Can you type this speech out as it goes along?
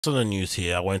On the news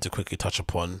here, I wanted to quickly touch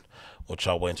upon, which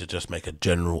I wanted to just make a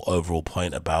general overall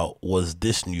point about, was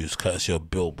this news courtesy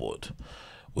of Billboard,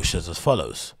 which is as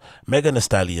follows. Megan Thee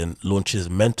Stallion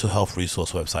launches mental health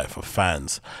resource website for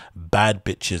fans. Bad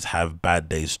bitches have bad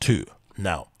days too.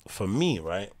 Now, for me,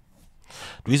 right,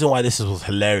 the reason why this was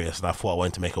hilarious and I thought I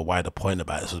wanted to make a wider point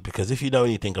about this was because if you know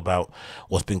anything about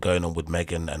what's been going on with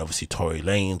Megan and obviously Tory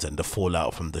Lanez and the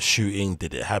fallout from the shooting,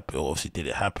 did it happen? Obviously, did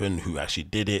it happen? Who actually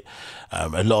did it?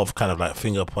 A lot of kind of like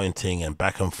finger pointing and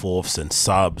back and forths and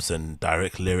subs and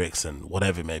direct lyrics and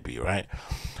whatever it may be, right?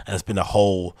 And it's been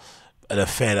an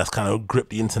affair that's kind of gripped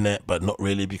the internet, but not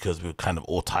really, because we're kind of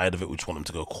all tired of it. We just want them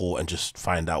to go court and just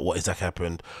find out what exactly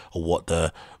happened, or what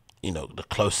the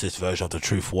closest version of the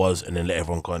truth was, and then let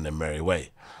everyone go on their merry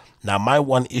way. Now, my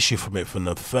one issue from it from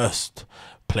the first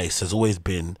place has always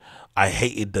been, I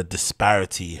hated the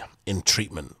disparity in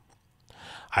treatment.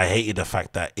 I hated the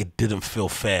fact that it didn't feel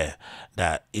fair,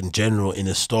 that in general, in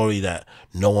a story that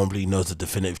no one really knows the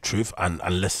definitive truth, and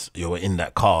unless you're in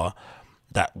that car,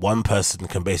 that one person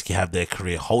can basically have their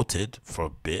career halted for a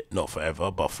bit, not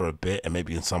forever, but for a bit, and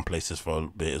maybe in some places for a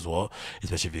bit as well,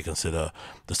 especially if you consider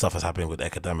the stuff that's happening with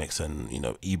academics and,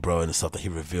 Ebro and the stuff that he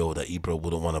revealed, that Ebro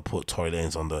wouldn't want to put Tory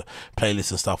Lanez on the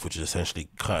playlist and stuff, which is essentially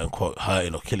quote unquote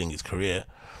hurting or killing his career.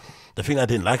 The thing I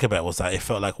didn't like about it was that it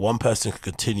felt like one person could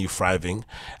continue thriving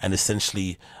and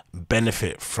essentially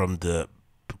benefit from the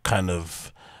kind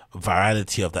of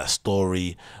virality of that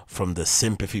story, from the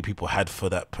sympathy people had for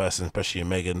that person, especially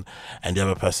Megan, and the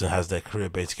other person has their career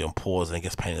basically on pause and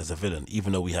gets painted as a villain,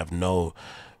 even though we have no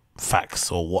facts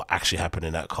or what actually happened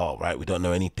in that car, right? We don't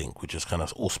know anything. We're just kind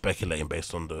of all speculating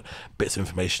based on the bits of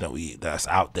information that's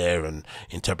out there and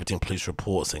interpreting police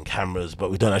reports and cameras,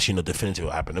 but we don't actually know definitively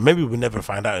what happened. And maybe we'll never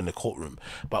find out in the courtroom,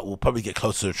 but we'll probably get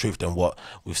closer to the truth than what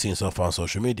we've seen so far on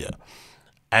social media.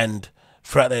 And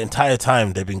throughout the entire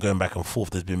time they've been going back and forth,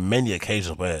 there's been many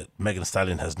occasions where Megan Thee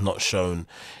Stallion has not shown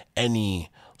any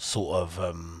sort of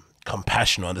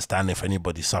compassion or understanding for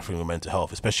anybody suffering with mental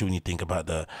health, especially when you think about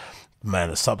the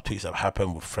subtweets that have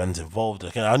happened with friends involved.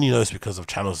 Again, I only know this because of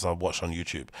channels I've watched on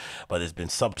YouTube, but there's been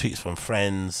subtweets from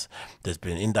friends, there's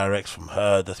been indirects from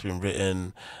her that's been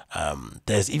written.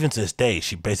 There's, even to this day,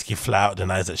 she basically flat out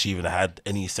denies that she even had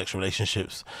any sexual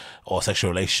relationships or sexual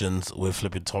relations with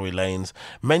flipping Tory Lanez.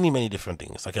 Many different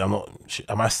things. Like, am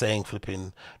I saying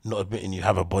flipping not admitting you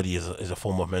have a body is a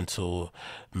form of mental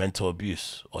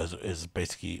abuse, or is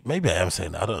basically, maybe I am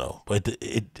saying that, I don't know, but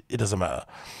it doesn't matter.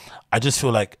 I just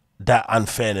feel like that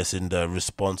unfairness in the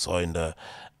response or in the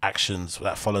actions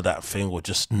that follow that thing were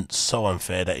just so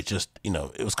unfair that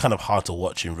it was kind of hard to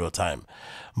watch in real time.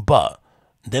 But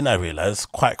then I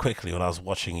realized quite quickly when I was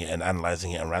watching it and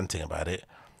analyzing it and ranting about it,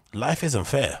 life isn't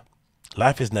fair.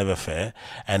 Life is never fair.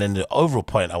 And then the overall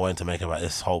point I wanted to make about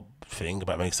this whole thing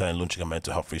about Meg Stallion launching a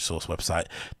mental health resource website,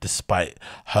 despite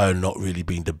her not really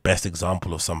being the best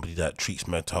example of somebody that treats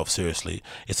mental health seriously.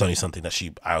 It's only something that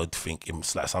I would think,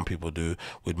 like some people do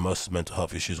with most mental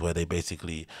health issues, where they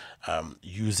basically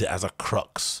use it as a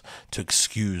crux to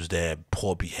excuse their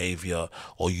poor behavior,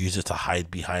 or use it to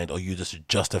hide behind, or use it to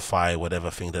justify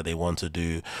whatever thing that they want to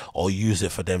do, or use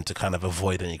it for them to kind of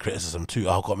avoid any criticism too.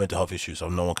 I've got mental health issues, so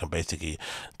no one can basically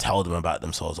tell them about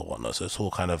themselves or whatnot. So it's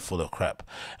all kind of full of crap,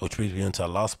 which brings me into our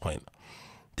last point.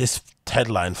 This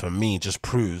headline for me just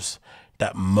proves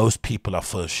that most people are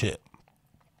full of shit.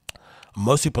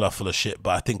 Most people are full of shit, but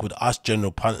I think with us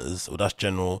general punters, with us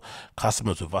general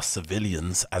customers, with us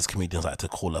civilians, as comedians like to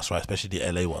call us, right, especially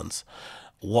the LA ones,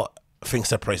 what thing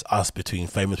separates us between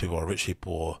famous people or rich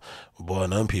people or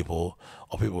well-known people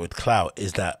or people with clout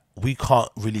is that we can't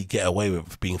really get away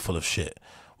with being full of shit.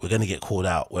 We're going to get called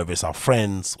out, whether it's our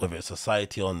friends, whether it's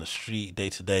society on the street day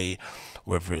to day,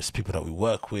 whether it's people that we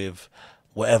work with,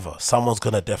 whatever. Someone's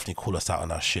going to definitely call us out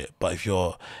on our shit. But if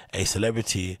you're a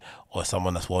celebrity or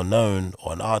someone that's well known,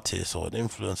 or an artist or an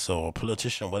influencer or a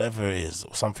politician, whatever it is,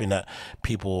 or something that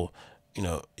people,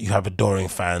 you have adoring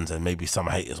fans and maybe some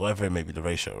haters, whatever it may be the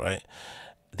ratio, right?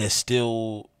 There's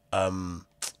still,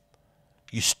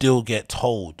 you still get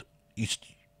told, you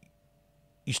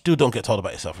still don't get told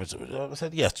about yourself. I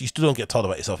said yes, you still don't get told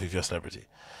about yourself if you're a celebrity,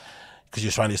 because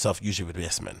you're surrounding yourself usually with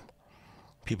yes men.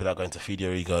 People are going to feed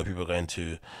your ego. People are going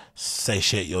to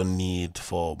satiate your need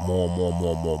for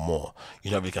more.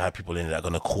 You don't really have people in there that are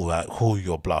going to call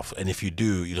your bluff. And if you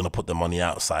do, you're going to put them on the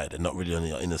outside and not really on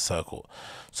your inner circle.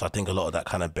 So I think a lot of that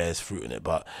kind of bears fruit in it.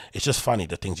 But it's just funny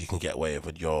the things you can get away with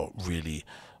when you're really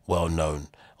well known,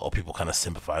 or people kind of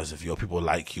sympathize with you, or people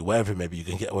like you, wherever maybe you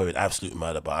can get away with absolute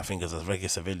murder. But I think as a regular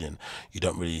civilian, you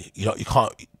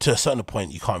can't, to a certain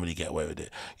point, you can't really get away with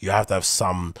it. You have to have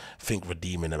something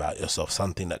redeeming about yourself,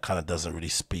 something that kind of doesn't really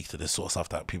speak to this sort of stuff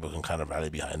that people can kind of rally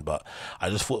behind. But I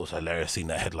just thought it was hilarious seeing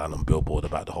that headline on Billboard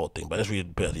about the whole thing. But let's read a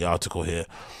bit of the article here.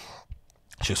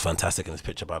 She was fantastic in this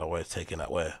picture, by the way, taking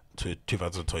that way to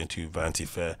 2022 Vanity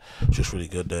Fair. She was really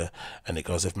good there. And it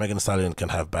goes, if Megan Thee Stallion can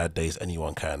have bad days,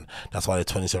 anyone can. That's why the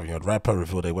 27-year-old rapper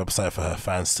revealed a website for her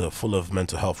fans to full of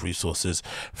mental health resources,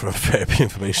 from therapy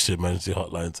information to emergency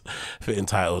hotlines,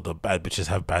 entitled "The Bad Bitches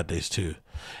Have Bad Days Too."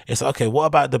 It's okay, what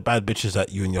about the bad bitches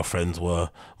that you and your friends were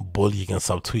bullying and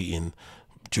subtweeting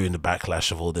during the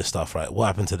backlash of all this stuff, right? What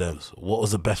happened to them? What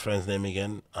was the best friend's name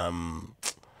again?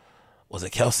 Was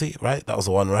it Kelsey, right? That was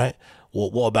the one, right?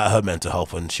 What about her mental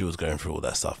health when she was going through all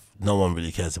that stuff? No one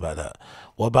really cares about that.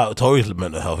 What about Tory's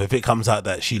mental health? If it comes out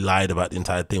that she lied about the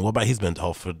entire thing, what about his mental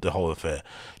health for the whole affair?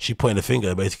 She pointed a finger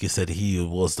and basically said he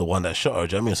was the one that shot her.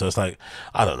 Do you know what I mean? So it's like,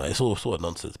 I don't know, it's all sort of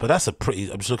nonsense. But that's a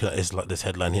pretty, I'm just looking at this, like this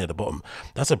headline here at the bottom.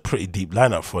 That's a pretty deep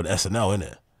lineup for an SNL,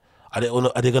 isn't it?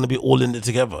 Are they going to be all in it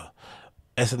together?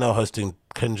 SNL hosting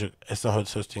Kendrick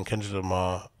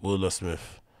Lamar, Willow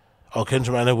Smith. Oh,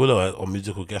 Kendrick and Willow on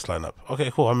musical guest lineup.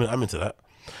 Okay, cool. I'm into that.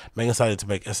 Megan Thee Stallion to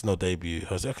make SNL debut.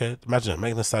 Okay, imagine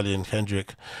Megan Thee Stallion,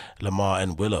 Kendrick, Lamar,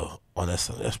 and Willow on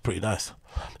SNL. That's pretty nice.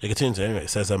 It continues anyway. It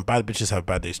says, bad bitches have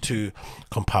bad days too.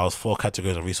 Compiles 4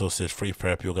 categories of resources: free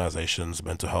therapy organizations,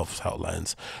 mental health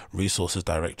hotlines, resources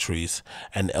directories,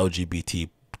 and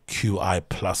LGBTQI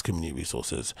plus community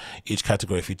resources. Each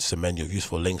category features a menu of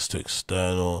useful links to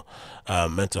external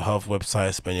mental health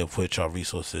websites, many of which are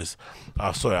resources.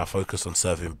 I focus on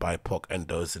serving BIPOC and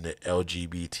those in the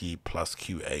LGBT plus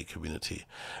QA community.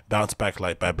 Bounce back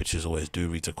like bad bitches always do.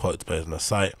 Reads a quote based on the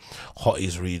site.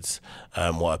 Hotties reads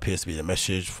what appears to be the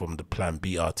message from the Plan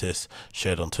B artist,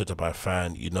 shared on Twitter by a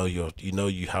fan. You know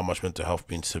how much mental health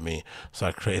means to me, so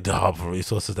I created a hub for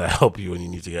resources that help you when you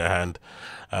need to get a hand.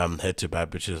 Head to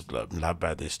Bad Bitches Lab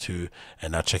Bad Days too,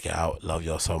 and now check it out. Love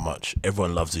y'all so much.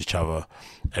 Everyone loves each other.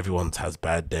 Everyone has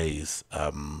bad days.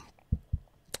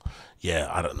 Yeah,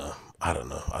 I don't know.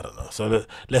 So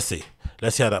let's see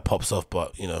how that pops off.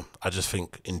 But I just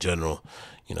think in general,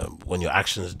 when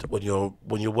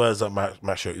your words don't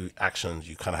match your actions,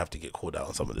 you kind of have to get called out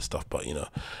on some of this stuff. But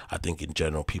I think in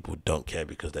general, people don't care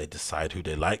because they decide who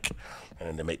they like, and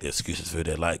then they make the excuses for who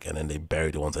they like, and then they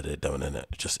bury the ones that they don't, and it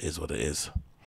just is what it is.